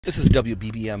This is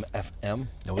WBBM FM.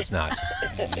 No, it's not.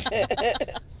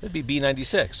 It'd be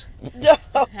B96. No.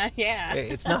 Yeah.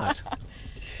 It's not.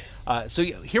 So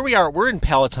here we are. We're in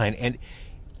Palatine, and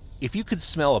if you could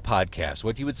smell a podcast,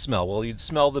 what you would smell? Well, you'd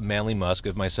smell the manly musk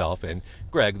of myself and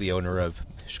Greg, the owner of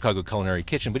Chicago Culinary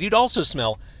Kitchen, but you'd also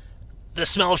smell the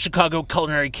smell of Chicago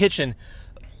Culinary Kitchen,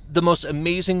 the most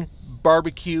amazing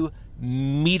barbecue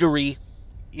meatery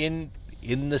in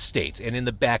the state. And in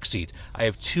the back seat, I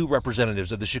have two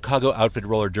representatives of the Chicago Outfit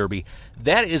Roller Derby.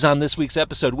 That is on this week's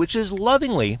episode, which is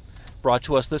lovingly brought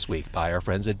to us this week by our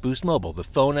friends at Boost Mobile. The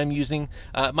phone I'm using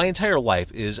my entire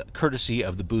life is courtesy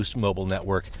of the Boost Mobile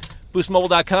network.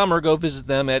 BoostMobile.com, or go visit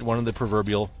them at one of the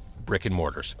proverbial brick and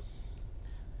mortars.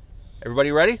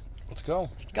 Everybody ready? Let's go.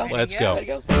 Let's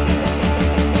go.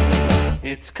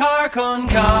 It's car con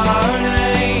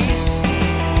carne.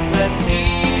 Let's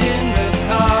eat in the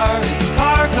car. It's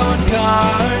car con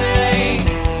carne.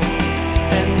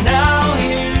 And now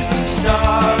here's the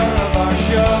star of our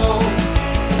show,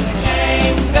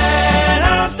 James Van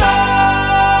Alstyne.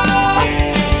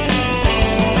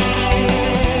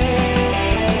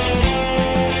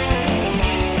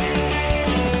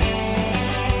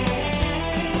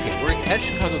 Okay, we're at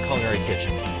Chicago Culinary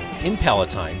Kitchen in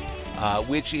Palatine,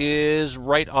 which is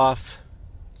right off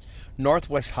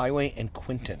Northwest Highway and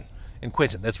Quinton.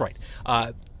 That's right.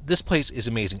 This place is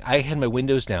amazing. I had my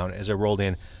windows down as I rolled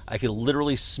in. I could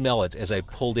literally smell it as I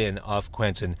pulled in off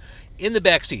Quentin in the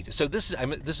back seat. So this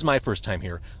is my first time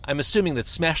here. I'm assuming that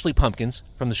Smashly Pumpkins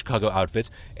from the Chicago Outfit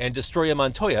and Destroya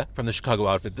Montoya from the Chicago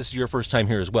Outfit, this is your first time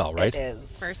here as well, right? It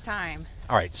is. First time.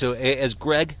 All right. So as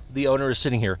Greg, the owner, is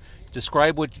sitting here,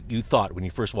 describe what you thought when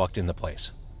you first walked in the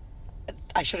place.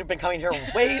 I should have been coming here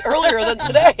way earlier than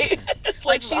today. It's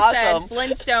Like she awesome. said,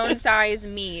 Flintstone size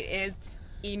meat. It's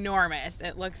enormous.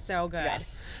 It looks so good.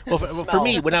 Yes. Well, for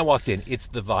me, when I walked in, it's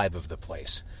the vibe of the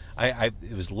place. It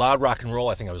was loud rock and roll.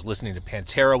 I think I was listening to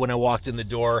Pantera when I walked in the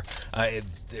door.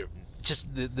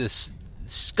 Just the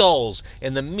skulls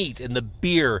and the meat and the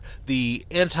beer, the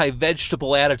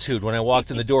anti-vegetable attitude when I walked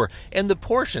in the door, and the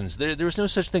portions. There's no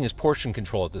such thing as portion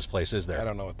control at this place, is there? I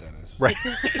don't know what that is. Right.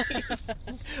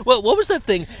 Well, what was that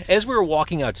thing? As we were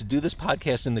walking out to do this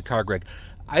podcast in the car, Greg,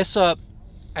 I saw,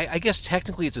 I guess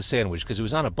technically it's a sandwich because it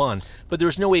was on a bun, but there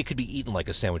was no way it could be eaten like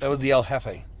a sandwich. That was the El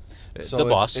Jefe. So the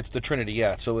boss. It's the Trinity,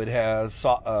 yeah. So it has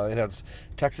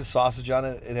Texas sausage on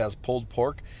it. It has pulled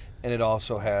pork, and it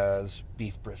also has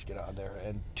beef brisket on there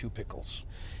and 2 pickles.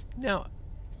 Now,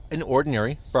 an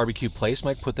ordinary barbecue place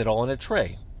might put that all in a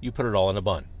tray. You put it all in a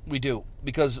bun. We do,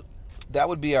 because that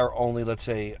would be our only, let's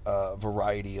say,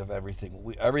 variety of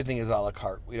everything. Everything is a la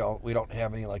carte. We don't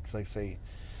have any, like say,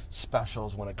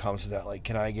 specials when it comes to that. Like,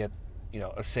 can I get,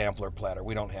 a sampler platter?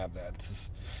 We don't have that. It's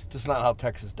just not how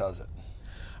Texas does it.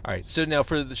 All right, so now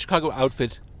for the Chicago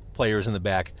Outfit players in the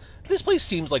back, this place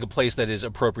seems like a place that is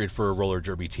appropriate for a roller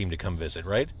derby team to come visit,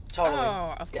 right? Totally.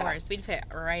 Oh, of course. We'd fit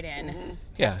right in. Mm-hmm.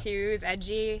 Yeah. Tattoos,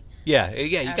 edgy. Yeah, you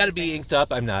got to be Everything. inked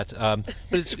up. I'm not, but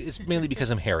it's mainly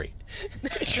because I'm hairy.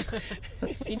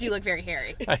 You do look very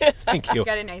hairy. Thank you. You've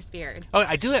got a nice beard. Oh,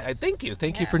 I do. Thank you.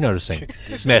 Thank you for noticing.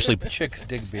 Smashly. Chicks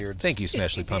dig beards. Thank you,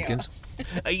 Smashly you. Pumpkins.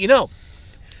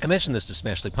 I mentioned this to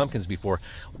Smashly Pumpkins before.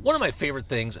 One of my favorite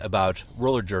things about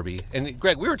roller derby, and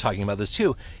Greg, we were talking about this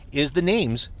too, is the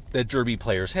names that derby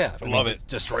players have. Love it.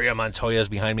 Destroya Montoya is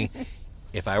behind me.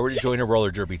 If I were to join a roller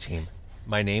derby team,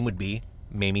 my name would be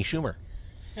Maimy Schumer.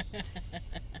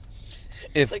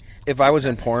 If I was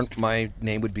in porn, my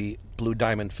name would be Blue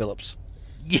Diamond Phillips.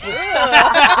 That's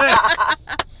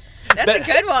a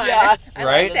good one. Yes. I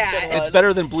Right? like that. It's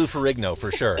better than Blue Ferrigno,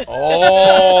 for sure.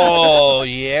 Oh,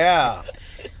 yeah.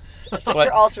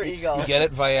 Your alter ego. You get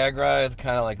it? Viagra, it's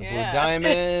kind of like a Blue Yeah.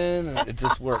 Diamond. It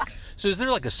just works. So is there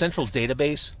like a central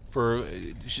database for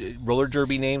roller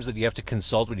derby names that you have to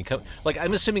consult when you come? Like,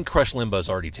 I'm assuming Crush Limbaugh's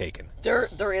already taken. There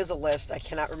is a list. I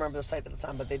cannot remember the site that it's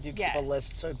on, but they do keep Yes. a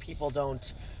list so people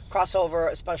don't cross over,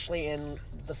 especially in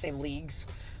the same leagues.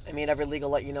 I mean, every league will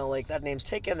let you know, like, that name's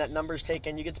taken, that number's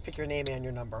taken. You get to pick your name and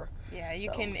your number. Yeah, you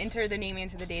So- can enter the name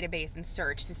into the database and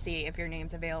search to see if your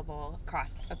name's available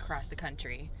across the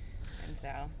country. And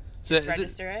so just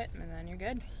register it, and then you're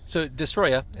good. So,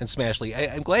 Destroya and Smashly,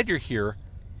 I'm glad you're here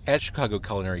at Chicago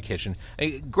Culinary Kitchen.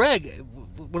 Greg,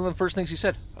 one of the first things he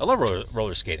said, I love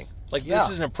roller skating. Like, Yeah. this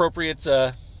is an appropriate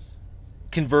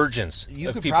convergence You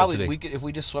of could people probably, today. if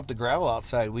we just swept the gravel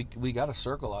outside, we got a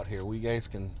circle out here. We guys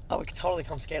can, Oh, we could totally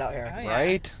come skate out here. Oh, yeah.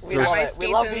 right? We Got love my it. We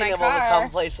skates love in being my able to car. come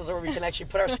places where we can actually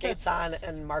put our skates on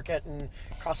and market and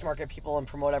cross-market people and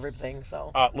promote everything.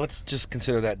 So Let's just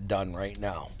consider that done right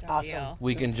now. Done awesome. deal.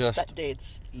 We can just, set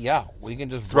dates. yeah, we can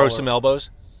just Throw roll some it. elbows.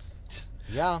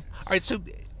 Yeah. All right, so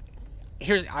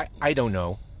here's I don't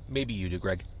know. Maybe you do,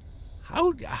 Greg.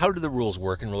 How do the rules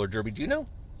work in roller derby? Do you know?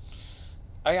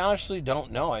 I honestly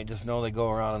don't know. I just know they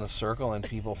go around in a circle and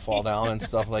people fall down and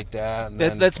stuff like that. And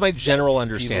That's my general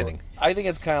understanding. I think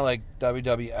it's kind of like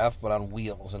WWF, but on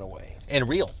wheels in a way. And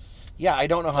real. Yeah, I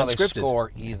don't know how they Unscripted.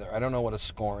 score either. I don't know what a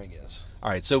scoring is. All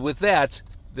right, so with that,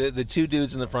 the two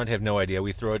dudes in the front have no idea.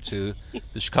 We throw it to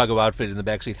the Chicago outfit in the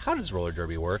back seat. How does roller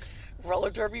derby work? Roller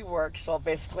derby works, well,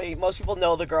 basically, most people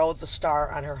know the girl with the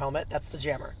star on her helmet. That's the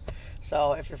jammer.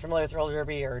 So if you're familiar with roller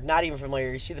derby or not even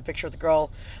familiar, you see the picture of the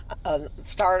girl,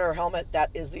 star on her helmet,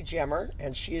 that is the jammer,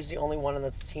 and she is the only one on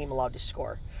the team allowed to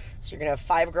score. So you're going to have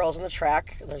 5 girls on the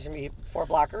track. There's going to be 4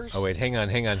 blockers. Oh, wait, hang on.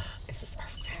 Is this our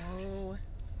food?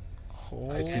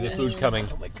 I see the food coming.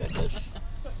 Oh, my goodness.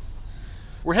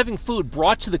 We're having food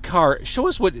brought to the car. Show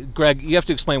us what, Greg, you have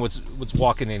to explain what's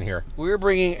walking in here. We're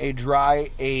bringing a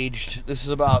dry aged, this is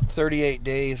about 38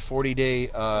 days, 40-day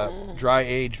dry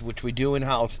aged, which we do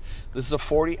in-house. This is a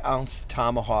 40-ounce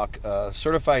Tomahawk,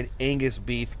 certified Angus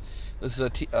beef. This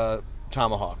is a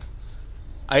Tomahawk.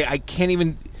 I can't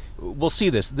even, we'll see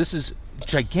this. This is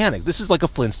gigantic. This is like a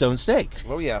Flintstone steak.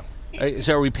 Oh, yeah.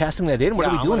 So are we passing that in? What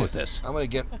are we doing with this? I'm going to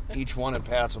get each one and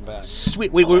pass them back.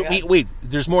 Sweet. Wait.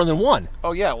 There's more than one.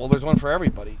 Oh, yeah. Well, there's one for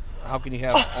everybody. How can you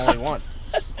have only one?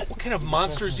 What kind of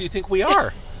monsters do you think we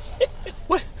are?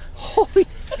 What? Holy...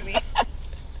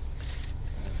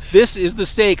 This is the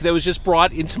steak that was just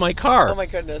brought into my car. Oh, my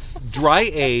goodness. Dry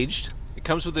aged. It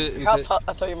comes with a...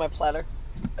 I'll throw you my platter.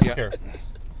 Yeah. Here.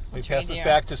 Let me pass this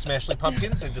back to Smashley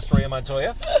Pumpkins and Destroya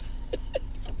Montoya.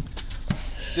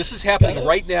 This is happening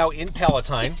right now in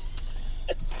Palatine.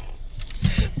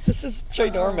 This is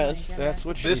ginormous. That's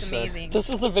what she said. Amazing. This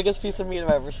is the biggest piece of meat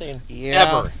I've ever seen.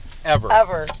 Yeah.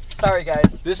 Ever. Sorry,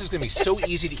 guys. This is going to be so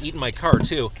easy to eat in my car,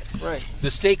 too. Right. The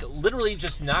steak literally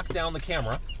just knocked down the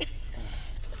camera.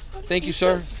 Thank you,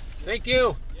 sir. Thank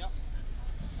you.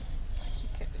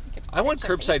 I want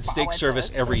curbside steak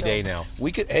service every day now.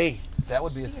 We could, hey, that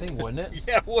would be a thing, wouldn't it?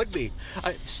 Yeah, it would be.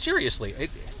 Seriously.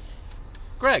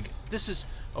 Greg, this is...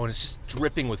 Oh, and it's just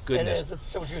dripping with goodness. It is. It's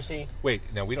so juicy. Wait,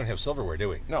 now we don't have silverware, do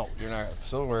we? No, you're not.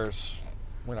 Silverware's,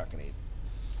 we're not going to eat.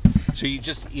 So you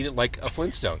just eat it like a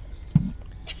Flintstone.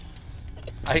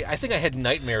 I think I had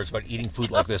nightmares about eating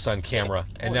food like this on camera,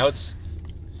 and now it's...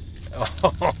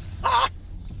 Oh.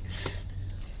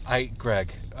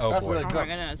 Greg, oh That's boy. really Oh good. my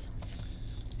goodness.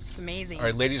 It's amazing. All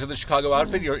right, ladies of the Chicago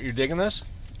outfit, you're digging this?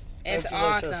 It's It's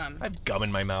delicious. awesome. I have gum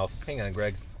in my mouth. Hang on,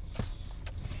 Greg.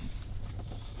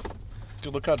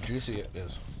 Dude, look how juicy it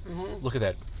is. Look at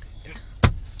that.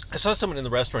 I saw someone in the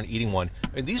restaurant eating one,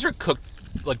 and these are cooked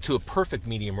like to a perfect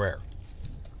medium rare.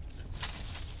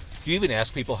 Do you even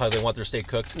ask people how they want their steak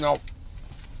cooked? No.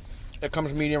 It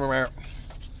comes medium rare.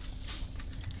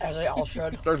 As they all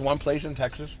should. There's one place in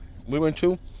Texas we went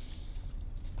to.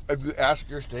 If you ask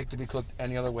your steak to be cooked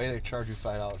any other way, they charge you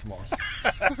 $5 more.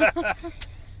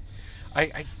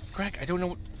 Greg, I don't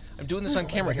know. I'm doing this on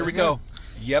camera. Here we go.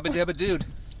 Yabba dabba dude.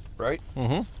 Right?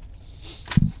 Mm-hmm.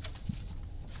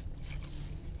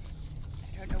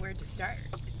 I don't know where to start.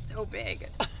 It's so big.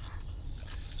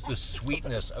 The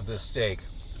sweetness of this steak.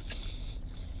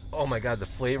 Oh my God, the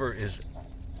flavor is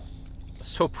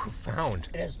so profound.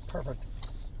 It is perfect.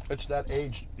 It's that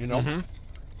aged, you know? Mm-hmm.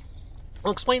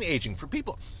 Well, explain aging for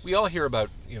people. We all hear about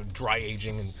dry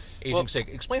aging and aging steak.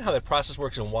 Explain how that process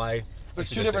works and why. There's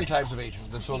two different types of aging.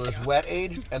 So there's wet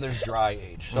age and there's dry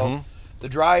age. So the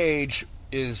dry age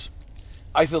is,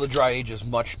 I feel the dry age is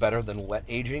much better than wet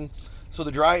aging. So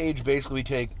the dry age basically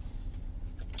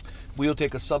we'll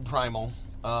take a subprimal.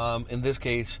 In this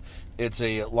case, it's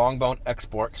a long bone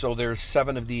export. So there's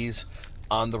 7 of these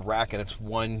on the rack, and it's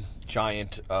one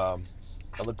giant.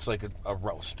 It looks like a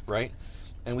roast, right?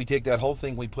 And we take that whole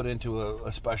thing, we put into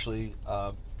a specially,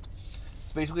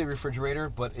 it's basically a refrigerator,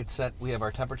 but it's set. We have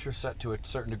our temperature set to a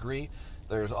certain degree.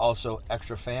 There's also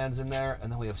extra fans in there,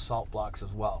 and then we have salt blocks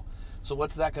as well. So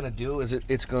what's that going to do is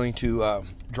it's going to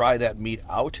dry that meat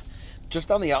out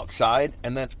just on the outside,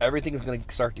 and then everything is going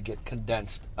to start to get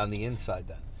condensed on the inside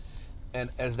then. And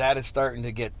as that is starting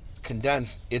to get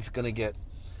condensed, it's going to get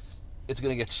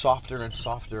softer and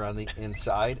softer on the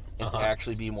inside and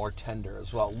actually be more tender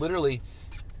as well. Literally,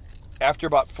 after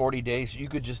about 40 days, you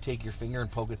could just take your finger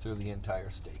and poke it through the entire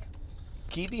steak.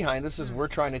 Key behind this is we're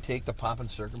trying to take the pomp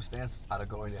and circumstance out of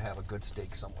going to have a good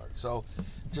steak somewhere. So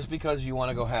just because you want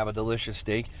to go have a delicious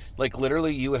steak, like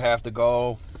literally you would have to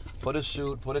go put a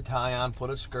suit, put a tie on, put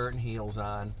a skirt and heels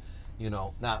on.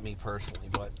 Not me personally,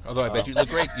 but... Although I bet you look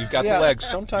great. You've got yeah, the legs.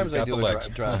 Sometimes I do a legs.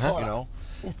 dress, I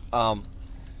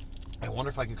wonder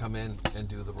if I could come in and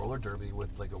do the roller derby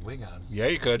with like a wig on. Yeah,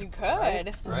 you could. You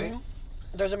could. Right?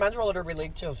 There's a men's roller derby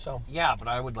league too, so. Yeah, but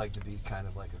I would like to be kind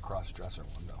of like a cross-dresser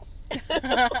one, though.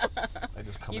 I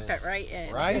just come You in. fit right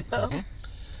in. Right?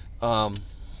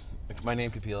 My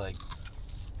name could be like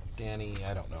Danny,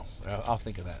 I don't know. I'll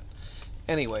think of that.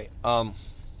 Anyway,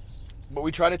 but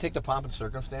we try to take the pomp and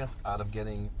circumstance out of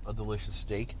getting a delicious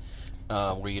steak,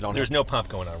 where you don't. There's no pomp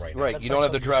going on right now. Right, That's you don't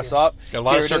like have to something dress you- up. Got a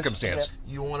lot Here of it is. circumstance.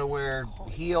 You want to wear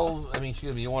heels.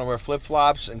 You want to wear flip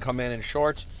flops and come in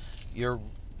shorts. You're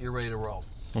ready to roll.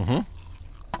 Mm-hmm.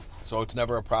 So it's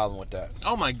never a problem with that.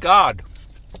 Oh my God!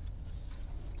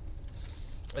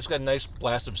 It's got a nice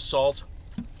blast of salt,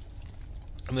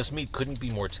 and this meat couldn't be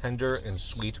more tender and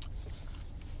sweet.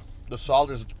 The salt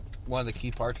is one of the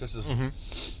key parts. This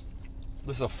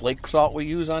is a flake salt we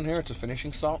use on here. It's a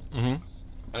finishing salt, and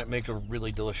it makes a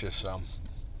really delicious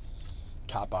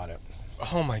top on it.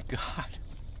 Oh my God!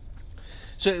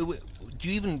 So, do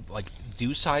you even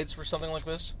do sides for something like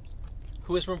this?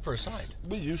 Who has room for a side?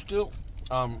 We used to.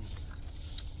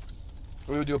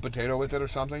 We would do a potato with it or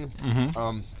something.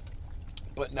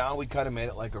 But now we kind of made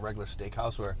it like a regular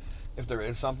steakhouse where if there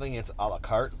is something, it's a la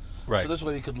carte. Right. So this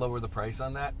way we could lower the price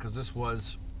on that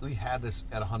because we had this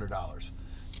at $100.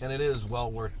 And it is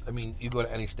well worth, you go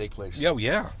to any steak place.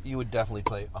 Yeah. You would definitely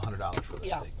pay $100 for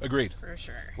this steak. Agreed. For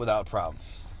sure. Without a problem.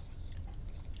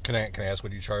 Can I ask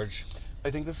what you charge? I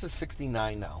think this is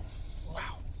 $69 now.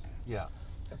 Wow. Yeah.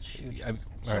 That's huge. All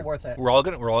So right. worth it. We're all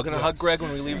gonna hug Greg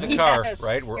when we leave the car, Yes.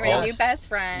 right? You're my new best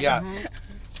friend. Yeah.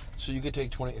 So you could take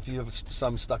 20, if you have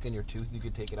some stuck in your tooth, you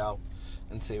could take it out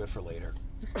and save it for later.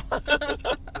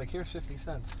 Here's 50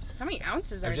 cents. So how many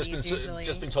ounces are I've these usually?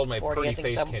 just been told my 40, I pretty think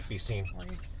face some. can't be seen.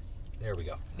 There we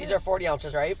go. These are 40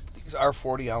 ounces, right? These are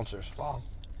 40 ounces. Wow.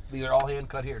 These are all hand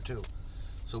cut here too.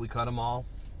 So we cut them all.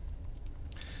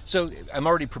 So I'm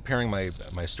already preparing my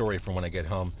story for when I get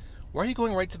home. Why are you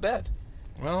going right to bed?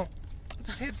 Well,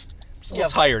 it's a little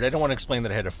tired. I don't want to explain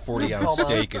that I had a 40-ounce coma.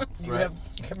 steak at You Right.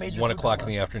 have made your 1 food o'clock in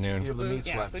coma. the afternoon. You have the meat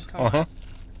Yeah, sweats. food coma.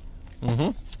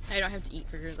 Mm-hmm. I don't have to eat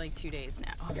for 2 days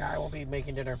now. Yeah, I will be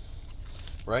making dinner.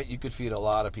 Right? You could feed a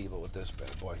lot of people with this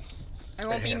bad boy. I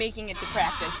won't be making it to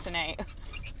practice tonight.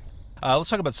 Let's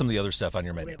talk about some of the other stuff on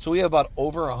your menu. So we have about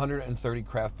over 130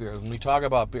 craft beers. When we talk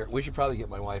about beer, we should probably get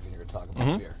my wife in here to talk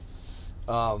about beer.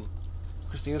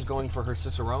 Kristina's going for her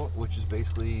Cicerone, which is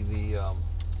basically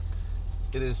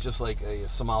it is just like a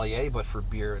sommelier, but for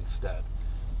beer instead.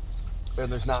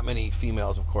 And there's not many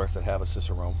females, of course, that have a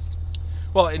Cicerone.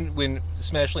 Well, and when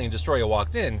Smashley and Destroya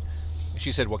walked in,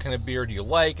 she said, "What kind of beer do you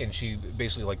like?" And she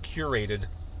basically curated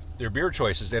their beer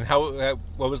choices. And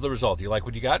what was the result? Do you like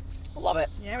what you got? Love it.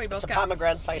 Yeah, we both It's a got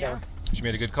pomegranate cider. She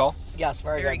made a good call. Yes,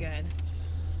 very Very good.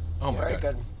 Oh my Very God.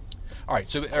 good. All right.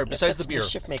 So besides the beer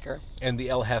shift maker. and the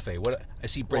El Jefe, what I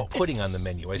see bread pudding on the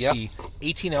menu. I Yep. see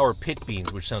 18-hour pit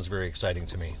beans, which sounds very exciting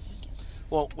to me.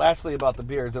 Well, lastly about the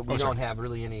beers, that we sorry. don't have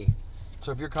really any.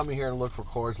 So if you're coming here and look for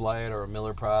Coors Light or a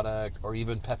Miller product or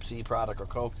even Pepsi product or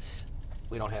Coke,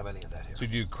 we don't have any of that here. So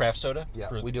you do craft soda?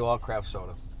 Yeah, we do all craft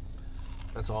soda.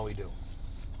 That's all we do.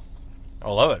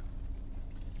 I love it.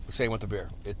 Same with the beer.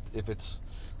 If it's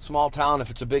small town,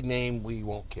 if it's a big name, we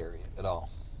won't carry it at all.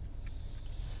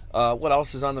 What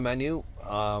else is on the menu?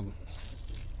 Our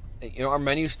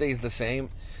menu stays the same.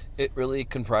 It really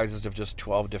comprises of just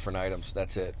 12 different items.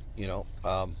 That's it.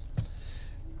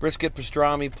 Brisket,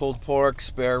 pastrami, pulled pork,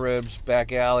 spare ribs,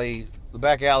 back alley. The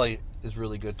back alley is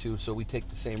really good too. So we take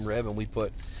the same rib and we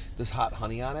put this hot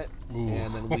honey on it,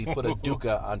 and then we put a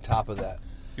dukkha on top of that.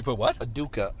 You put what? A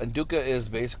dukkha. And dukkha is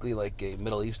basically like a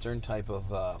Middle Eastern type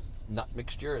of nut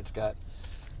mixture. It's got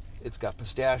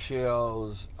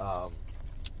pistachios,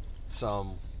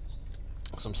 some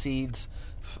seeds,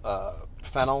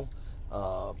 fennel,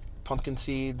 pumpkin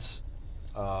seeds.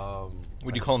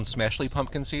 Would you call them Smashley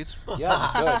pumpkin seeds? Yeah,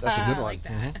 good. That's a good one. like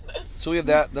that. So we have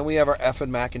that. Then we have our effing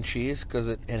mac and cheese because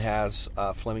it has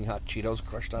Flaming Hot Cheetos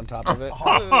crushed on top of it.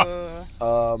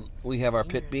 Ooh. We have our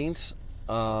pit beans,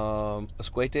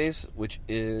 escuetes, which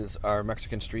is our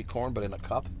Mexican street corn, but in a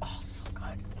cup. Oh, so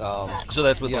good. So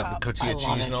that's with Yeah. the tortilla I love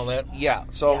cheese and it. all that? Yeah.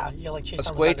 So Yeah, you like cheese on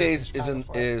the escuetes Chicago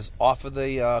for it. is off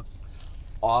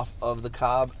of the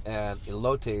cob, and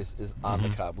elotes is on the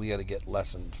cob. We got to get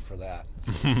lessoned for that.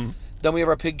 Then we have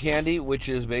our pig candy, which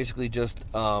is basically just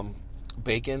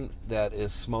bacon that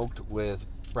is smoked with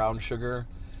brown sugar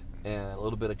and a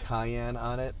little bit of cayenne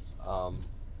on it,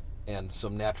 and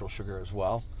some natural sugar as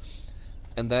well.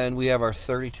 And then we have our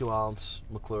 32-ounce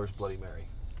McClure's Bloody Mary.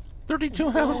 32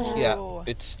 ounces? Yeah, Ooh.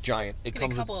 it's giant. It Get a comes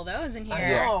with couple of those in here.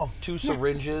 I know. 2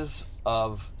 syringes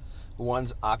of,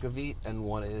 one's aquavit and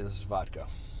one is vodka.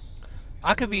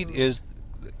 Aquavit is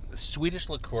Swedish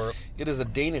liqueur. It is a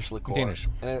Danish liqueur. Danish.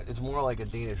 And it's more like a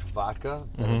Danish vodka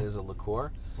than it is a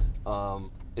liqueur.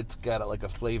 It's got like a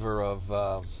flavor of...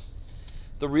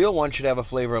 the real one should have a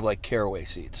flavor of like caraway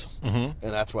seeds. And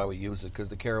that's why we use it, because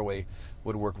the caraway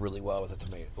would work really well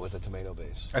with a tomato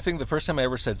base. I think the first time I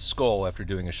ever said skull after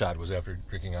doing a shot was after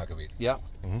drinking akavit. Yeah.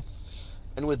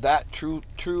 And with that, true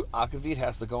akavit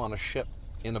has to go on a ship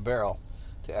in a barrel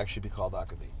to actually be called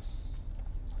akavit.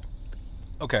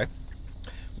 Okay.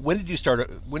 When did you start?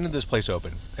 When did this place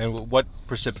open, and what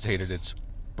precipitated its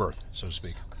birth, so to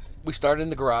speak? We started in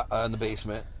the garage, in the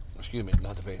basement. Excuse me,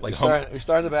 not the basement. Like we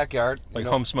started in the backyard. Like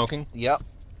home smoking? Yep.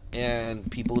 And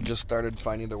people just started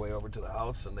finding their way over to the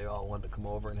house, and they all wanted to come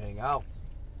over and hang out.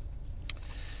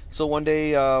 So one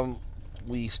day,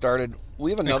 we started. We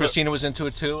have another. And Kristina was into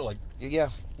it too, like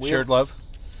shared love.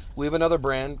 We have another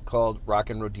brand called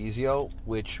Rock and Rodizio,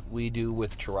 which we do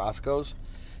with churrascos.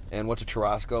 And what's a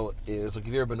churrasco is, like,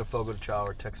 have you ever been to Fogo de Chao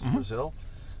or Texas, Brazil?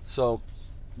 So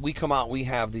we come out, we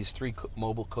have these 3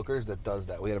 mobile cookers that does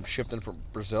that. We had them shipped in from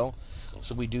Brazil.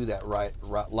 So we do that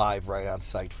live right on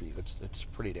site for you. It's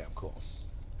pretty damn cool.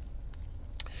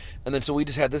 And then so we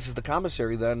just had this as the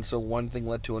commissary then. So one thing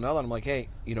led to another. I'm like, hey,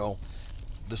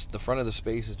 the front of the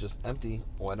space is just empty.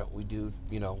 Why don't we do,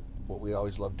 what we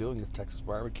always love doing is Texas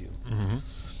barbecue. I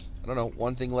don't know.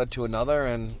 One thing led to another,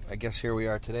 and I guess here we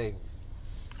are today.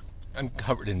 I'm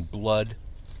covered in blood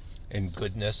and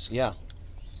goodness. Yeah.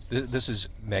 This is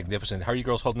magnificent. How are you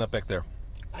girls holding up back there?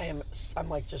 I'm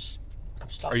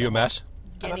stuffed. Are you a mess?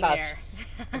 I'm a Getting mess.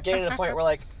 there. I'm getting to the point where,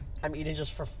 like, I'm eating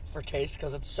just for taste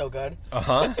because it's so good.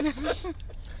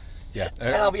 Yeah.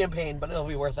 And I'll be in pain, but it'll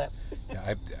be worth it.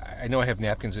 Yeah, I know I have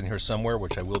napkins in here somewhere,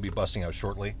 which I will be busting out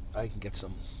shortly. I can get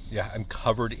some. Yeah, I'm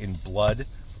covered in blood,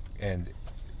 and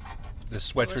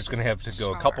this sweatshirt's going to have to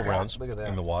go a couple rounds Look at that.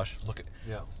 in the wash. Look at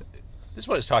Yeah. This is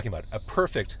what I was talking about. A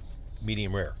perfect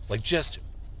medium rare. Like, just,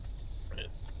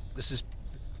 this is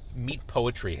meat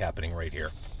poetry happening right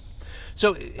here.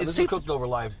 So And it this is seems, cooked over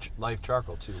live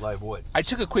charcoal too, live wood. I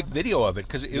took a quick video of it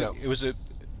because it was a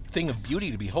thing of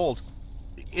beauty to behold.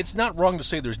 It's not wrong to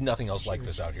say there's nothing else like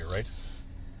this out here, right?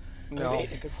 No, I've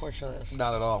eaten a good portion of this.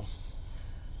 not at all.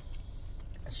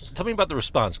 It's just Tell me about the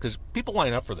response, because people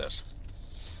line up for this.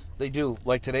 They do.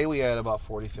 Like today we had about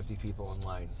 40, 50 people in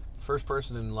line. First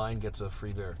person in line gets a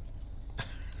free beer.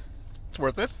 It's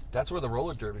worth it. That's where the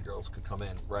roller derby girls could come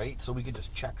in, right? So we could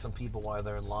just check some people while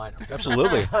they're in line.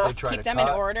 Absolutely. They try Keep to them in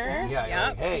cut. order. Yeah, Yep.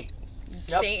 like, hey,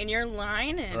 Stay in your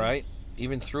line and right?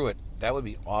 Even through it. That would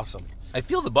be awesome. I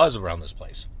feel the buzz around this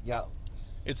place. Yeah.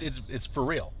 It's for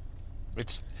real.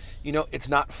 It's, it's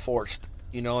not forced,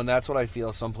 and that's what I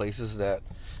feel some places that,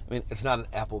 it's not an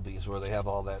Applebee's where they have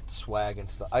all that swag and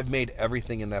stuff. I've made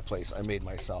everything in that place. I made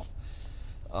myself.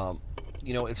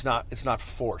 It's not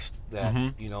forced that,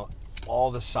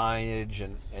 all the signage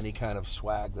and any kind of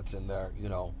swag that's in there,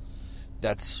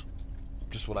 that's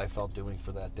just what I felt doing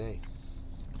for that day.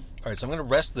 All right, so I'm going to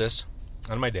rest this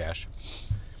on my dash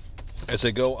as I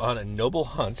go on a noble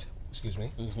hunt. Excuse me.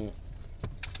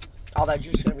 all that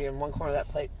juice is going to be in one corner of that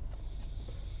plate.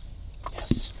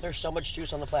 Yes. There's so much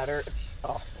juice on the platter. It's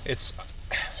so It's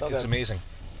good. amazing.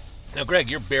 Now, Greg,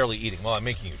 you're barely eating. Well, I'm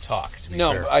making you talk, to be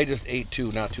fair. No, I just ate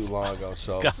 2 not too long ago,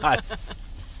 so. God.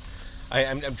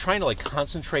 I'm trying to,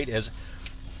 concentrate as...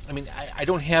 I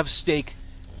don't have steak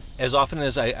as often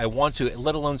as I want to,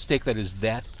 let alone steak that is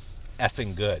that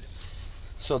effing good.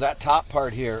 So that top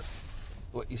part here,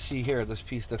 what you see here, this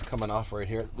piece that's coming off right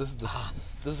here, this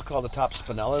is called the top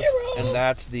spinellas, and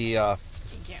that's the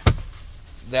Thank you.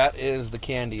 that is the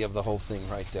candy of the whole thing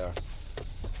right there.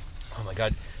 Oh my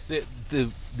God,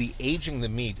 the aging the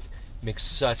meat makes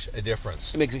such a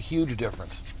difference. It makes a huge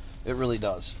difference. It really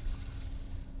does.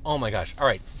 Oh my gosh! All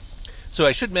right, so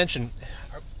I should mention.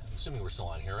 I'm assuming we're still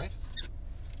on here, right?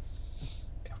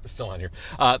 Yeah, we're still on here.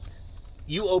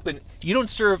 You open. You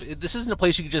don't serve. This isn't a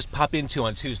place you can just pop into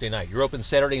on Tuesday night. You're open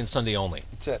Saturday and Sunday only,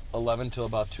 It's at 11 till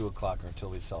about 2 o'clock or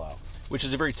until we sell out. which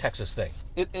is a very Texas thing.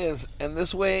 It is, and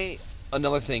this way,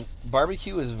 another thing,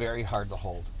 barbecue is very hard to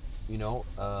hold,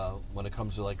 when it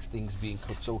comes to things being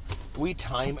cooked. So we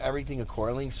time everything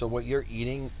accordingly. So what you're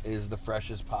eating is the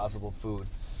freshest possible food.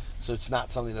 So it's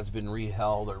not something that's been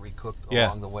reheld or recooked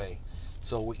along the way.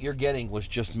 So what you're getting was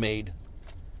just made.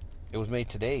 It was made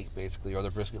today, basically, or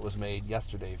the brisket was made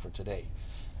yesterday for today,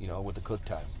 with the cook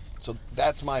time. So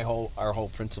that's our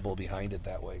whole principle behind it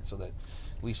that way, so that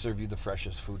we serve you the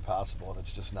freshest food possible, and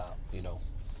it's just not,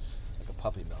 like a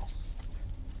puppy mill.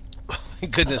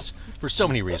 Thank goodness, for so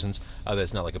many reasons,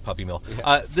 that's not like a puppy mill.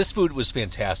 Yeah. This food was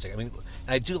fantastic. And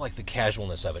I do like the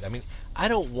casualness of it. I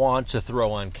don't want to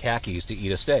throw on khakis to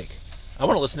eat a steak. I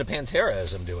want to listen to Pantera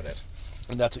as I'm doing it.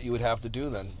 And that's what you would have to do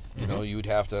then. You know, you would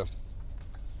have to...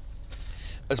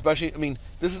 Especially, I mean,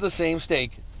 this is the same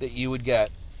steak that you would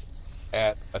get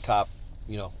at a top,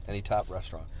 any top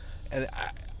restaurant. And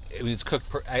I mean, it's cooked...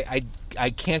 I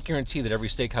can't guarantee that every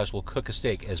steakhouse will cook a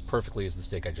steak as perfectly as the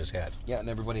steak I just had. Yeah, and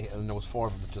there was 4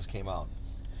 of them that just came out.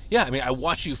 Yeah, I mean, I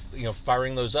watch you,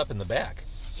 firing those up in the back.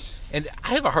 And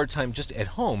I have a hard time just at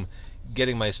home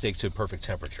getting my steak to a perfect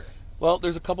temperature. Well,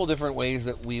 there's a couple different ways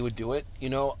that we would do it.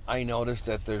 I noticed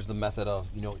that there's the method of,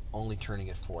 only turning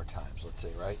it 4 times, let's say,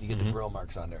 right? You get the grill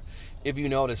marks on there. If you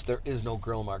notice, there is no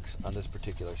grill marks on this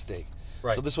particular steak.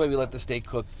 Right. So this way we let the steak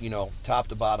cook, top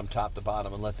to bottom,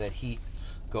 and let that heat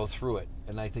go through it.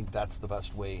 And I think that's the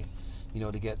best way,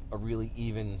 to get a really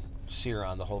even sear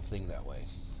on the whole thing that way.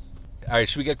 All right,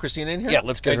 should we get Kristina in here? Yeah,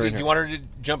 let's get her in Do here. you want her to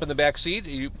jump in the back seat?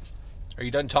 Are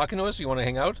you done talking to us? Do you want to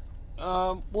hang out?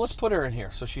 Well, let's put her in here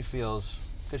so she feels...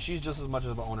 Because she's just as much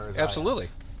of an owner as Absolutely.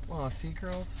 I am. Well, see,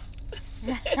 girls?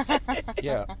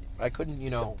 Yeah, I couldn't,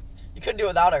 You couldn't do it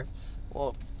without her.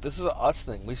 Well, this is a us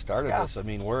thing. We started this. I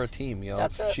mean, we're a team,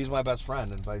 That's it. She's my best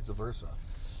friend and vice versa.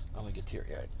 I'm going to get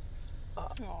teary-eyed.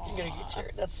 You're going to get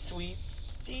teared. That's sweet.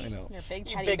 See? I know. You're a big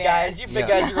You teddy big bear. guys. You big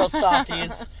guys. You're real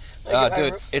softies.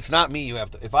 Dude, it's not me you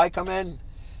have to... If I come in,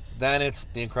 then it's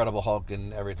the Incredible Hulk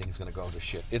and everything's going to go to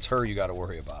shit. It's her you got to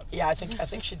worry about. Yeah, I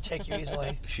think she'd take you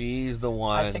easily. She's the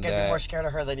one I think I'd be more scared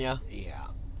of her than you. Yeah.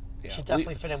 She'd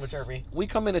definitely fit in with Derby. We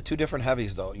come in at 2 different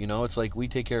heavies, though. It's like we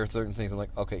take care of certain things. I'm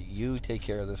like, okay, you take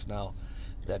care of this now.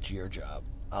 That's your job.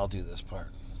 I'll do this part.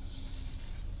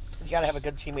 You got to have a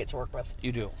good teammate to work with.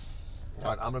 You do. All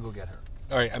right, I'm going to go get her.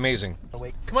 All right, amazing.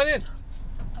 Awake. Come on in.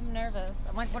 I'm nervous.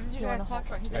 I'm like, what did you guys talk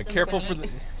about? All right,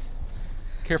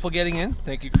 careful getting in.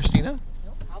 Thank you, Kristina.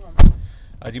 No problem.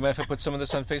 Do you mind if I put some of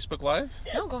this on Facebook Live?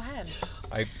 No, go ahead.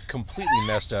 I completely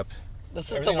messed up.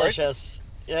 This is Everything delicious.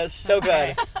 Yeah, it's so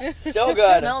good. So It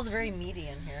good. smells very meaty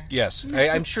in here. Yes,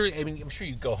 I'm sure. I'm sure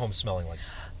you go home smelling like.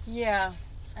 Yeah.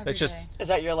 That's just. Is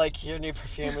that your new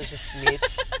perfume is just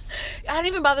meat? I don't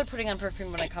even bother putting on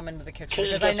perfume when I come into the kitchen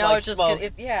 'Cause you because I just know like it's just smoke.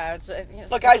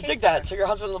 it's Look, guys dig that. So your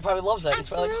husband probably loves that. He's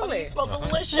probably like, Absolutely. you smell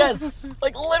delicious.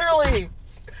 Like literally.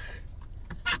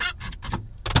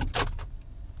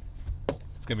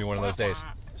 It's gonna be one of those days.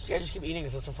 See, I just keep eating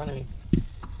because it's in front of me.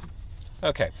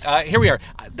 Okay, here we are.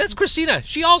 That's Kristina.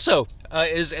 She also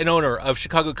is an owner of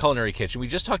Chicago Culinary Kitchen. We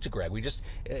just talked to Greg.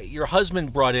 Your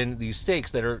husband brought in these steaks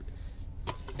that are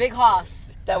Big Hoss.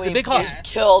 That The big hoss. we've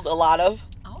killed a lot of.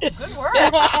 Oh, good work.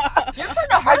 You're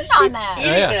putting a heart on that.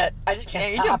 Eating yeah. it. I just can't Yeah,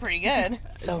 you're doing stop. pretty good.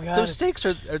 So good. those steaks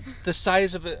are the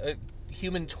size of a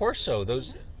human torso.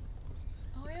 Those.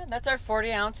 Oh yeah, that's our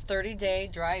 40-ounce, 30-day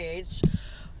dry aged,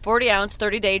 40-ounce,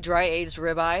 30-day dry aged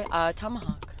ribeye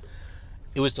tomahawk.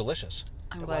 It was delicious.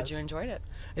 I'm glad you enjoyed it.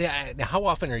 Yeah. Now, how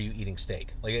often are you eating steak?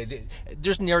 Like,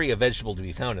 there's nary a vegetable to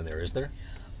be found in there, is there?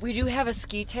 We do have a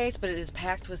ski taste, but it is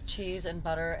packed with cheese and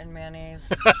butter and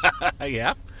mayonnaise.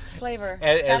 Yeah. It's flavor.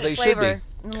 As That's they should flavor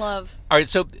and love. All right.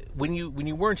 So when you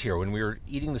weren't here, when we were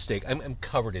eating the steak, I'm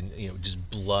covered in just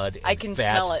blood. And I can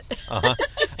fat. smell it. Uh-huh.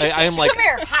 I am like Come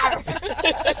here.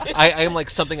 I am like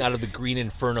something out of the Green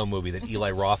Inferno movie that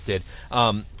Eli Roth did.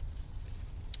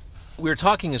 We were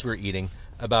talking as we were eating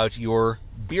about your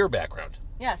beer background.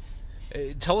 Yes.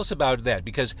 Tell us about that,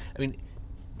 because I mean,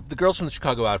 the girls from the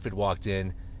Chicago outfit walked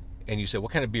in, and you said,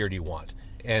 "What kind of beer do you want?"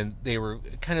 And they were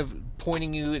kind of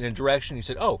pointing you in a direction. You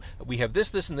said, "Oh, we have this,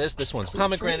 this, and this. This one's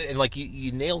pomegranate," and like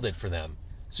you nailed it for them.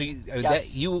 So you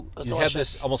Yes. you That's have delicious.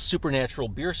 this almost supernatural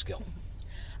beer skill.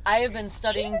 I have been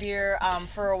studying beer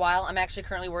for a while. I'm actually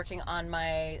currently working on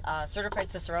my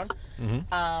certified Cicerone.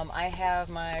 I have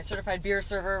my certified beer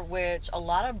server, which a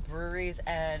lot of breweries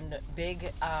and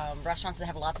big restaurants that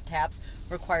have lots of taps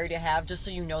require you to have, just so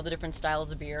you know the different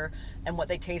styles of beer and what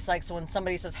they taste like. So when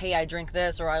somebody says, "Hey, I drink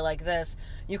this," or "I like this,"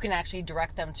 you can actually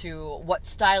direct them to what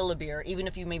style of beer, even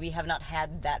if you maybe have not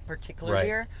had that particular Right.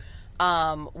 beer.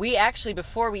 We actually,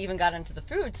 before we even got into the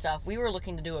food stuff, we were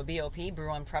looking to do a BOP,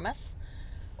 brew on premise,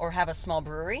 or have a small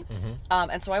brewery.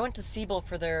 And so I went to Siebel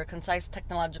for their concise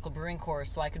technological brewing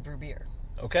course so I could brew beer.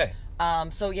 Okay.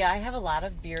 So yeah, I have a lot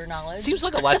of beer knowledge. Seems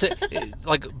like a lot to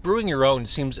like brewing your own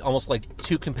seems almost like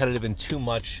too competitive and too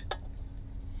much.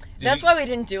 That's why we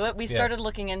didn't do it. We started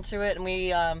looking into it, and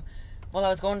we, while I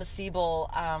was going to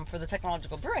Siebel for the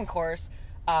technological brewing course,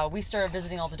 we started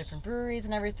visiting all the different breweries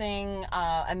and everything,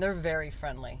 and they're very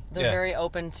friendly. They're very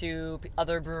open to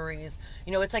other breweries.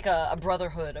 It's like a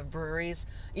brotherhood of breweries,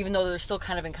 even though they're still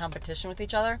kind of in competition with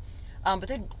each other. But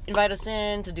they'd invite us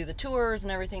in to do the tours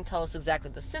and everything, tell us exactly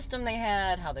the system they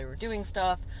had, how they were doing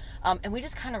stuff. And we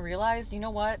just kind of realized, you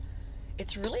know what?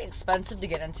 it's really expensive to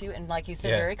get into, and like you said,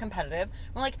 very competitive.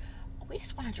 We're like, we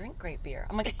just want to drink great beer.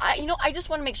 I'm like, I just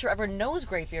want to make sure everyone knows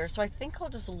great beer, so I think I'll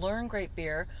just learn great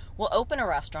beer. We'll open a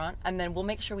restaurant, and then we'll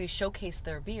make sure we showcase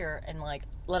their beer and like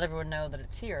let everyone know that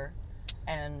it's here,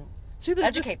 and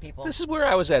educate people. This is where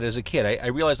I was at as a kid. I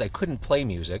realized I couldn't play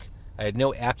music. I had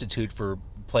no aptitude for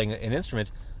playing an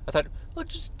instrument. I thought, well,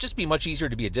 it'd just be much easier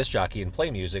to be a disc jockey and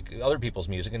play music, other people's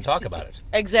music, and talk about it.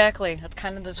 Exactly. That's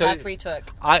kind of the path we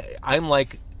took. I'm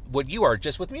like what you are,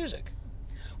 just with music.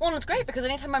 Well, and it's great because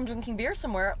anytime I'm drinking beer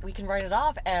somewhere, we can write it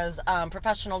off as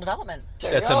professional development.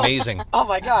 That's amazing. Oh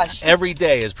my gosh. Every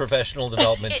day is professional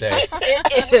development day.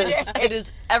 It is. It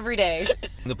is every day.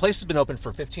 The place has been open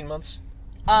for 15 months?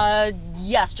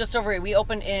 Yes, just over. We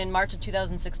opened in March of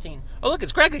 2016. Oh, look,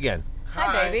 it's Greg again.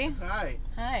 Hi, baby. Hi.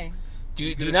 Hi. Do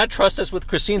you not trust us with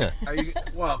Kristina? Are you,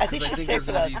 well, I think she's there's safe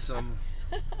for going to be this.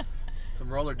 some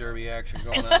roller derby action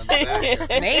going on in the back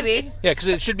here. Maybe. Yeah, because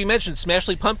it should be mentioned,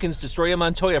 Smashly Pumpkins, Destroya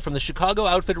Montoya from the Chicago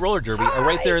Outfit Roller Derby are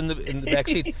right there in the back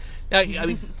seat. Now, I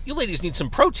mean, you ladies need some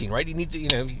protein, right? You need to, you're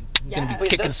going to be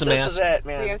kicking some ass. This is it,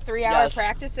 man. We have 3-hour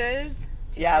practices.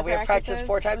 Yeah, we have practice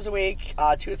 4 times a week,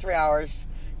 2 to 3 hours.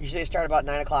 Usually they start about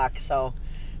 9 o'clock, so,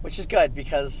 which is good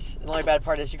because the only bad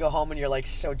part is you go home and you're like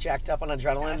so jacked up on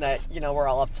adrenaline that, we're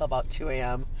all up till about 2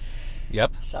 a.m.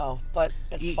 Yep. So, but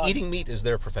it's fun. Eating meat is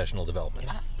their professional development.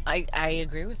 I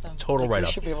agree with them. Total We write-up.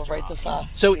 should be able to write this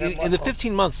off. So in the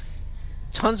 15 months,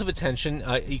 tons of attention.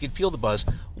 You could feel the buzz.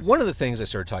 One of the things I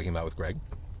started talking about with Greg,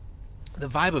 the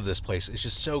vibe of this place is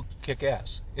just so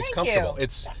kick-ass. It's Thank comfortable. you.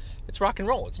 It's rock and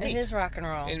roll. It's meat. It is rock and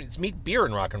roll. And it's meat, beer,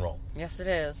 and rock and roll. Yes, it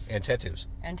is. And tattoos.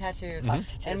 And tattoos.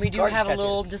 Tattoos. And we do Gorgeous have a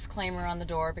little tattoos. disclaimer on the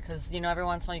door because, every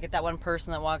once in a while you get that one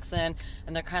person that walks in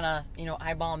and they're kind of,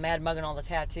 eyeballing, mad mugging all the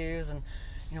tattoos and,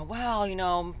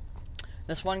 wow,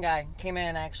 this one guy came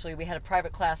in, actually, we had a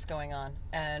private class going on.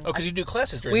 And Oh, because you do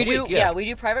classes during the week. Yeah, we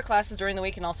do private classes during the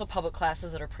week and also public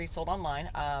classes that are pre-sold online.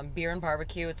 Beer and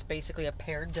barbecue, it's basically a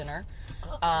paired dinner.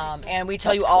 And we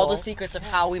tell you all the secrets of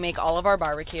how we make all of our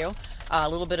barbecue. A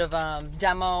little bit of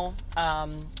demo,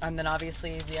 and then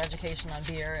obviously the education on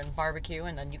beer and barbecue,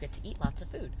 and then you get to eat lots of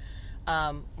food.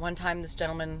 One time this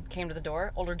gentleman came to the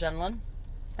door, older gentleman,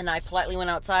 and I politely went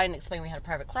outside and explained we had a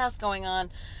private class going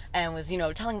on and was,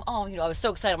 telling him, I was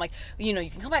so excited. I'm like, you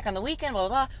can come back on the weekend, blah,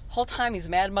 blah, blah. Whole time he's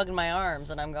mad mugging my arms,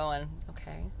 and I'm going,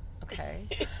 okay.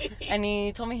 And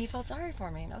he told me he felt sorry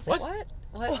for me. And I was like, what?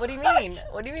 What do you mean?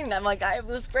 What do you mean? I'm like, I have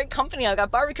this great company. I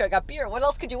got barbecue. I got beer. What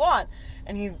else could you want?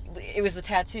 And it was the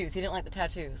tattoos. He didn't like the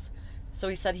tattoos. So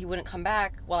he said he wouldn't come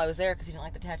back while I was there because he didn't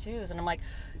like the tattoos. And I'm like,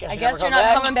 I guess you're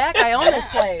not coming back. I own this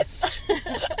place.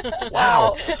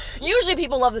 Wow. Usually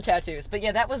people love the tattoos. But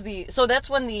yeah, that's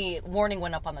when the warning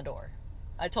went up on the door.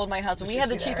 I told my husband, we had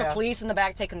the chief of police in the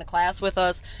back taking the class with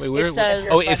us. It says,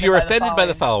 if you're offended by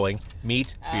the following,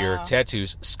 meat, beer,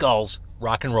 tattoos, skulls,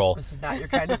 rock and roll. This is not your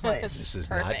kind of place. This is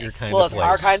not your kind Well, of it's place.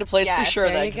 our kind of place for Yes, sure,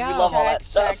 there then, you because we go. love all that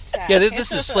stuff. Check. Yeah,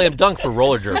 this is slam dunk for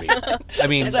roller derby. I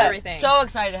mean, It's everything. so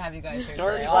excited to have you guys here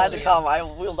We're today. glad to come.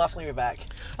 We'll definitely be back.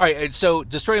 all right, so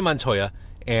Destroya Montoya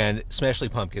and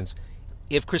Smashly Pumpkins,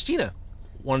 if Kristina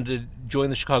wanted to join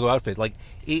the Chicago outfit, like,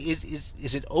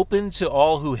 is it open to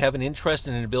all who have an interest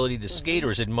and an ability to skate,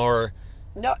 or is it more...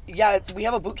 No, yeah, we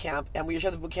have a boot camp, and we usually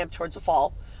have the boot camp towards the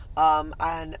fall.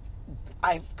 And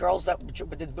I have girls that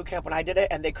did the boot camp when I did it,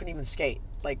 and they couldn't even skate.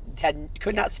 Like,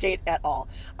 could not skate at all.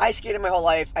 I skated my whole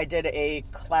life. I did a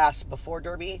class before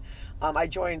Derby. I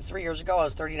joined 3 years ago. I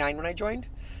was 39 when I joined.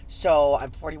 So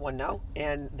I'm 41 now,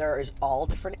 and there is all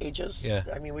different ages. Yeah.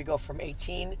 I mean, we go from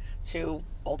 18 to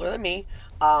older than me.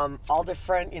 All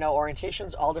different,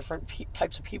 orientations, all different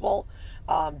types of people,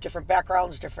 different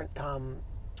backgrounds, different,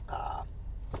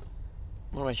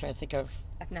 what am I trying to think of?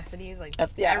 Ethnicities, like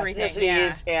Yeah, everything.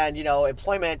 ethnicities and,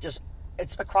 employment, just,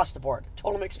 it's across the board.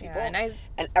 Total mixed people, and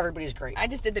everybody's great. I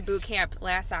just did the boot camp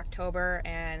last October,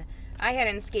 and I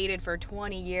hadn't skated for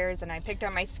 20 years, and I picked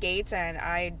up my skates, and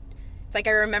it's like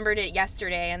I remembered it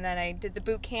yesterday, and then I did the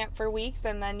boot camp for weeks,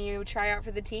 and then you try out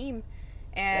for the team,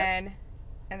 and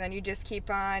then you just keep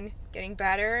on getting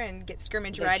better and get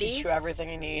scrimmage They ready. teach you everything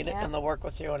you need, Yeah. and they'll work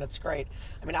with you, and it's great.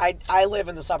 I mean, I live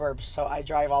in the suburbs, so I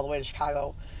drive all the way to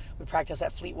Chicago. We practice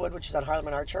at Fleetwood, which is on Harlem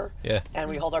and Archer. Yeah. And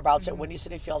we hold our bouts at Windy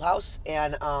City Fieldhouse.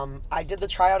 And I did the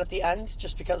tryout at the end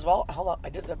just because, I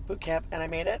did the boot camp and I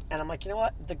made it. And I'm like, you know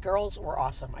what? The girls were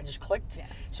awesome. I just clicked.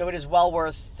 Yes. So it is well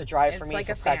worth the drive It's for me like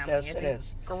for a family. practice. It's It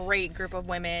is. a great group of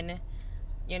women.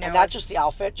 And not just the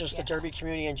outfit, just the derby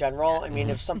community in general. I mean,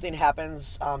 Mm-hmm. if something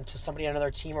happens to somebody on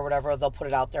another team or whatever, they'll put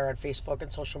it out there on Facebook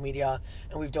and social media.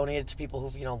 And we've donated to people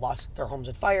who've, lost their homes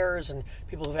in fires and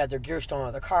people who've had their gear stolen out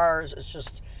of their cars. It's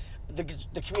just,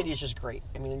 the community is just great.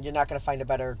 I mean, you're not going to find a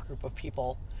better group of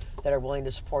people that are willing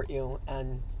to support you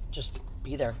and just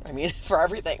be there. I mean, for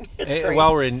everything. It's great.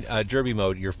 While we're in Derby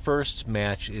mode, your first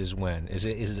match is when? Is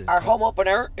it Our home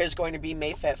opener is going to be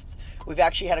May 5th. We've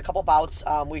actually had a couple bouts.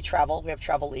 We have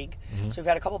Travel League. So we've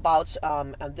had a couple bouts.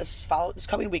 And this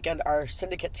coming weekend, our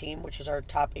syndicate team, which is our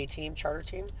top A team, charter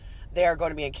team, they are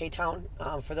going to be in K-Town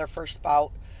for their first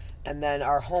bout. And then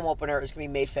our home opener is going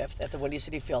to be May 5th at the Windy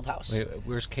City Fieldhouse. Wait,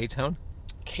 where's K-Town?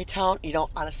 K-Town,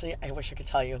 honestly, I wish I could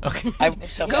tell you. Okay. I'm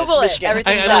so Google it. Michigan.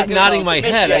 Everything's I'm Google. nodding my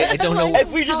head. I don't know.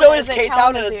 If we just know it's Is it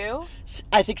K-Town, and Kalamazoo?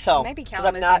 I think so. It might be because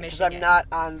I'm Kalamazoo, not Michigan,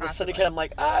 on the possibly. syndicate. I'm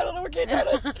like, I don't know where K-Town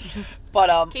is.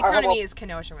 But K-Town to me is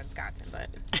Kenosha, Wisconsin, but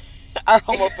our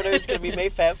home opener is going to be May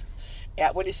 5th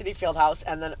at Windy City Fieldhouse,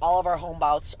 and then all of our home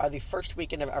bouts are the first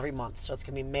weekend of every month. So it's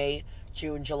going to be May,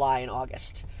 June, July, and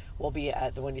August. We'll be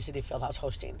at the Windy City Fieldhouse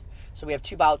hosting. So we have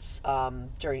 2 bouts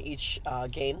during each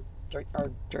game.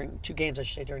 During 2 games, I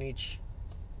should say, during each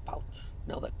bout.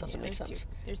 No, that doesn't make sense.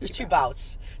 There's There's 2 2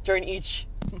 bouts during each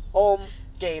home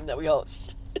game that we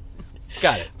host.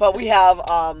 Got it. But we have,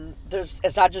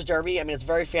 it's not just Derby. I mean, it's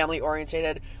very family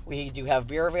orientated. We do have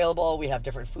beer available. We have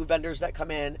different food vendors that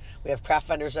come in. We have craft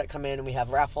vendors that come in, and we have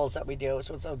raffles that we do.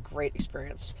 So it's a great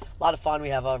experience. A lot of fun. We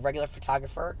have a regular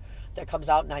photographer that comes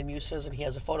out, 9 Muses, and he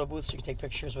has a photo booth so you can take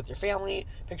pictures with your family,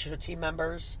 pictures with team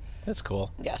members. That's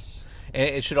cool. Yes. And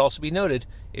it should also be noted,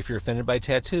 if you're offended by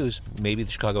tattoos, maybe the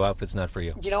Chicago outfit's not for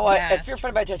you. You know what? Yes. If you're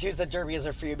offended by tattoos, then Derby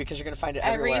isn't for you because you're going to find it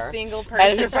every everywhere. single person.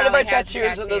 And if you're offended by probably has a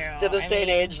tattoos in this tattoo. day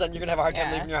and age, then you're going to have a hard time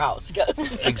Yeah. leaving your house.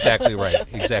 Exactly right.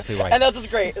 Exactly right. And that's what's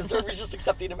great, is Derby's just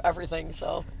accepting of everything.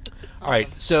 So, All right.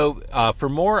 So for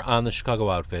more on the Chicago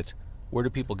outfit, where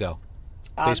do people go?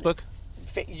 Facebook?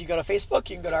 You go to Facebook.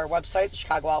 You can go to our website,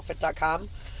 ChicagoOutfit.com.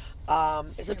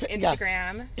 Is it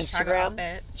Instagram, Yeah. Chicago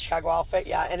Outfit. Chicago Outfit,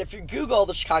 yeah. And if you Google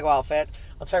the Chicago Outfit,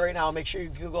 I'll tell you right now, make sure you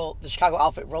Google the Chicago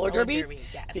Outfit Roller Derby.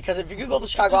 Yes. Because if you Google the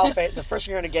Chicago Outfit, the first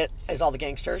thing you're going to get is all the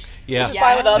gangsters. Yeah. Which is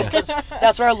fine with Yes. us because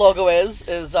that's where our logo is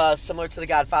similar to the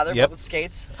Godfather, Yep. but with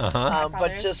skates. Uh-huh. But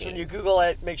Godfather just skate. when you Google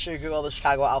it, make sure you Google the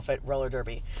Chicago Outfit Roller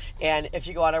Derby. And if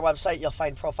you go on our website, you'll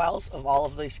find profiles of all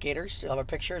of the skaters. You'll have our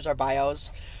pictures, our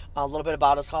bios, a little bit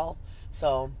about us all.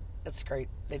 So it's great.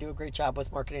 They do a great job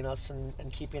with marketing us and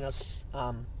keeping us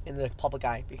in the public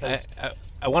eye. Because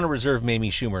I want to reserve Maimy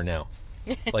Schumer now.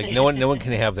 Like no one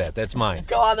can have that. That's mine.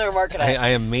 go on there and market it. I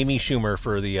am Maimy Schumer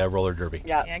for the roller derby.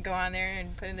 Yeah. Yeah, go on there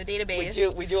and put in the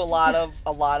database. We do a lot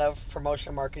of promotion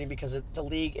and marketing because the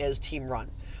league is team run.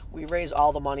 We raise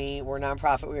all the money. We're a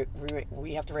nonprofit.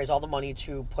 We have to raise all the money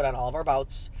to put on all of our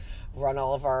bouts, run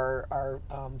all of our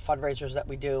fundraisers that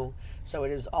we do. So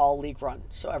it is all league run.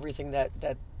 So everything that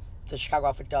the Chicago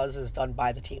Outfit does is done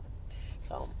by the team.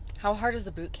 So How hard is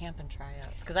the boot camp and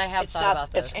tryouts? Because I have it's thought not.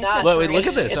 about this. It's not. Wait, look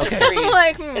at it's- this, It's okay. a freeze.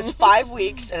 Like, It's 5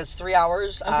 weeks and it's 3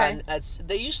 hours. Okay.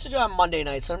 They used to do it on Monday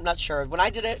nights. So I'm not sure. When I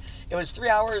did it, it was 3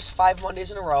 hours, 5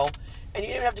 Mondays in a row, and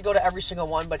you didn't have to go to every single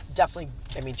one, but definitely,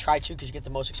 try to because you get the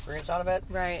most experience out of it.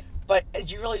 Right. But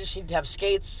you really just need to have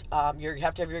skates. You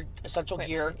have to have your essential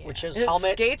gear, yeah. which is Is it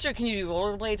helmet. skates, or can you do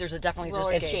rollerblades, or is it definitely just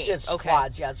Roller skates? skates. It's Okay.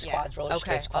 squads. Yeah, it's Yeah. squads. Roller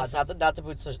Okay, skates, squads. awesome. Not the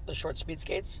boots, the short speed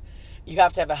skates. You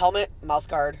have to have a helmet, mouth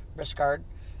guard, wrist guard,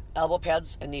 elbow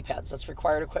pads, and knee pads. That's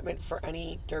required equipment for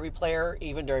any derby player,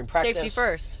 even during practice. Safety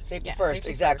first. Safety Yeah, first, safety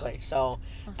exactly. first. So,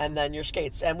 and then your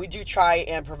skates. And we do try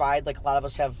and provide, like a lot of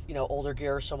us have, older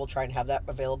gear, so we'll try and have that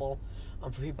available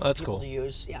for people, Oh, that's cool. to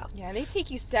use. Yeah. Yeah, they take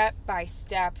you step by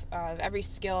step of every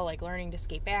skill, like learning to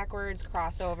skate backwards,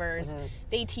 crossovers. Mm-hmm.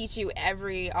 They teach you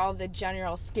all the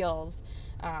general skills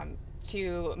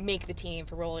to make the team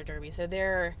for roller derby. So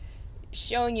they're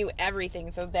showing you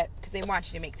everything, so that because they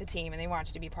want you to make the team and they want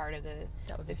you to be part of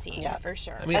the team. Yeah. For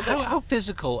sure. I mean, how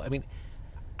physical? I mean,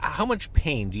 how much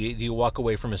pain do you walk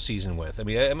away from a season with? I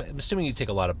mean, I'm assuming you take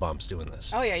a lot of bumps doing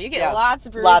this. Oh yeah, you get Yeah, lots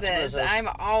of bruises. lots of bruises. I'm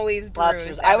always bruised. Lots of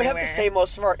bruises. I would have to everywhere. say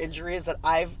most of our injuries that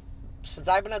since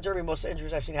I've been on derby, most of the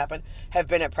injuries I've seen happen have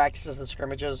been at practices and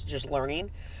scrimmages, just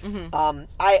learning. Mm-hmm.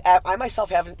 I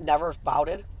myself haven't never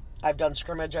bouted. I've done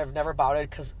scrimmage. I've never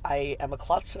bouted because I am a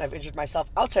klutz and I've injured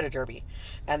myself outside of derby.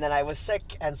 And then I was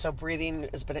sick, and so breathing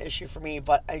has been an issue for me.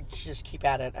 But I just keep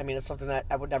at it. I mean, it's something that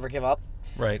I would never give up.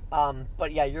 Right.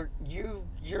 But yeah, you're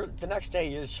the next day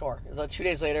you're sore. 2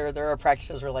 days later, there are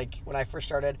practices where, like, when I first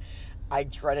started, I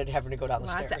dreaded having to go down the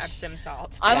Lots stairs. of Epsom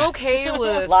salt. I'm okay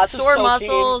with Lots of sore soaking,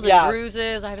 muscles and yeah.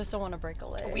 bruises. I just don't want to break a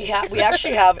leg. We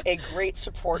actually have a great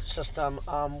support system.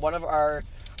 One of our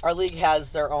league has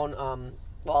their own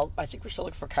well, I think we're still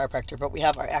looking for a chiropractor, but we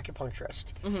have our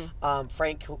acupuncturist,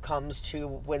 Frank, who comes to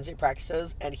Wednesday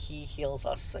practices, and he heals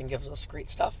us and gives us great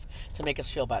stuff to make us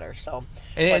feel better. So,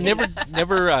 And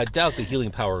never doubt the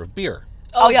healing power of beer.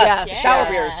 Oh yes, yes. shower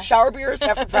Yes. beers. Shower beers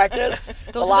after practice.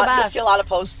 Those are the You best. see a lot of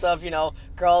posts of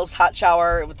girls hot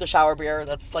shower with the shower beer.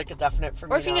 That's like a definite for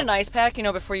me. Or if you now. need an ice pack,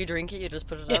 before you drink it, you just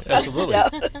put it up. Absolutely. Yeah.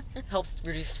 Helps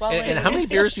reduce swelling. And how many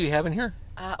beers do you have in here?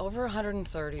 Over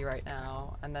 130 right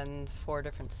now, and then 4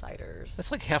 different ciders.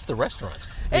 That's like half the restaurant.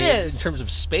 It is. In terms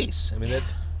of space. I mean,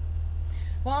 that's...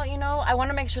 Well, I want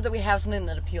to make sure that we have something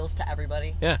that appeals to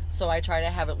everybody. Yeah. So I try to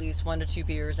have at least 1 to 2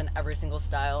 beers in every single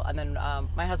style. And then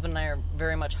my husband and I are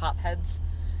very much hop heads.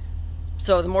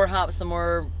 So the more hops, the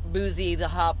more boozy the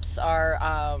hops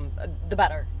are, the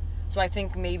better. So I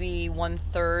think maybe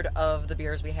 1/3 of the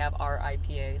beers we have are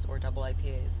IPAs or double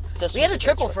IPAs. We had a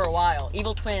triple for a while.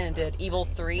 Evil Twin did Evil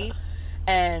 3.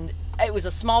 And it was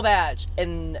a small batch.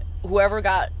 And whoever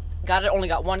got it only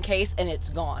got 1 case, and it's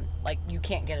gone. Like, you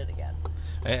can't get it again.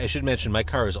 I should mention my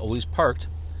car is always parked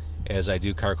as I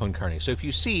do Car Con Carne. So if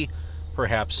you see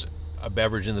perhaps a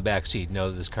beverage in the back seat, know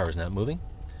that this car is not moving.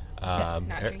 Not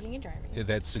drinking and driving.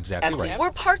 That's exactly right.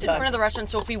 We're parked in front of the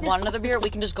restaurant, so if we want another beer, we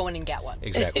can just go in and get one.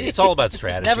 Exactly. It's all about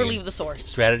strategy. Never leave the source.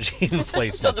 Strategy in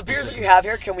place. So the beers that you have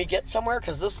here, can we get somewhere?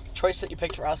 Because this choice that you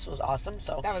picked for us was awesome.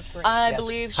 So That was great. I Yes.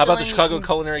 believe. How about the Schilling, Chicago you can-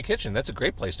 Culinary Kitchen? That's a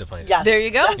great place to find it. yes, There you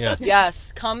go. Yeah.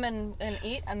 Yes, come and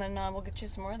eat, and then we'll get you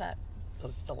some more of that.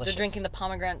 It's delicious. They're drinking the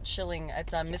pomegranate shilling.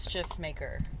 It's a mischief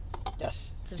maker.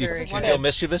 Yes. It's Do you, very do you good. feel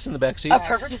mischievous in the back seat? A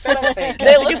perfect fit, I think. They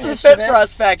I think look it's a fit for mischievous.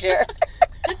 us back here.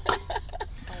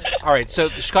 All right, so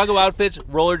the Chicago outfit,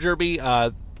 roller derby,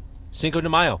 Cinco de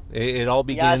Mayo. It all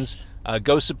begins.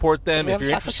 Go support them. Do we If have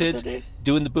you're chocolate chip interested, today?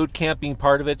 doing the boot camp, being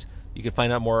part of it, you can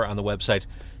find out more on the website.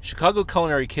 Chicago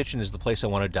Culinary Kitchen is the place I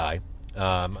want to die.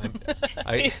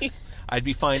 I'd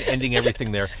be fine ending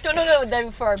everything there. Don't know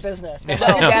that for our business. We're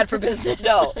bad for business.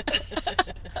 No.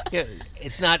 Yeah,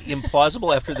 it's not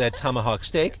implausible after that tomahawk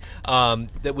steak,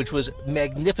 which was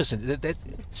magnificent.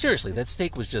 Seriously, that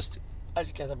steak was just... I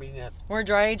just guess I'm eating it. We're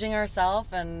dry aging ourselves,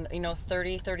 and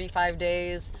 30, 35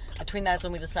 days between that's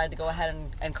when we decide to go ahead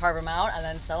and carve them out and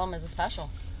then sell them as a special.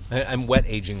 I'm wet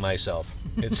aging myself.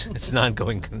 It's an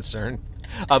ongoing concern.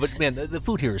 But man, the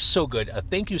food here is so good.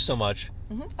 Thank you so much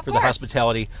for the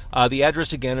hospitality. The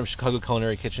address again of Chicago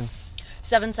Culinary Kitchen.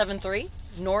 773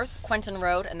 North Quentin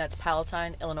Road, and that's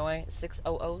Palatine, Illinois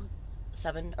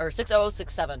 60007 or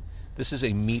 6067. This is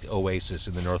a meat oasis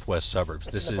in the northwest suburbs.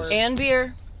 It's This in the is burbs. And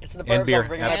beer. It's in the And burbs. beer, I'll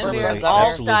bring my And absolutely. beer. friends out All here.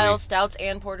 Absolutely. styles, stouts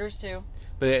and porters too.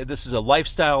 But this is a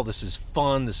lifestyle. This is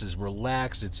fun. This is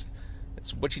relaxed. It's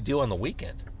what you do on the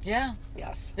weekend. Yeah.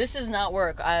 Yes. This is not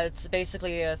work. It's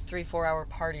basically a 3-4 hour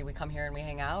party. We come here and we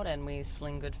hang out and we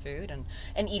sling good food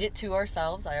and eat it to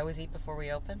ourselves. I always eat before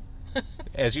we open.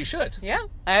 As you should. Yeah.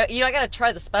 I got to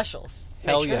try the specials.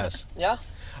 Hell Make sure. yes. Yeah.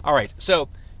 All right. So,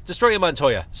 Destroya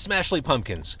Montoya, Smashly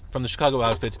Pumpkins from the Chicago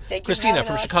outfit. Thank you for Kristina having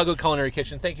from us. Chicago Culinary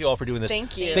Kitchen. Thank you all for doing this.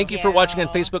 Thank you. Thank you for watching on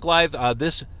Facebook Live.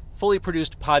 This fully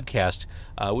produced podcast,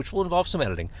 which will involve some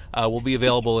editing, will be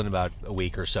available in about a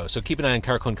week or so. So keep an eye on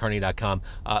carconcarne.com.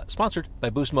 Sponsored by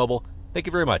Boost Mobile. Thank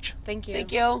you very much. Thank you.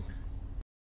 Thank you.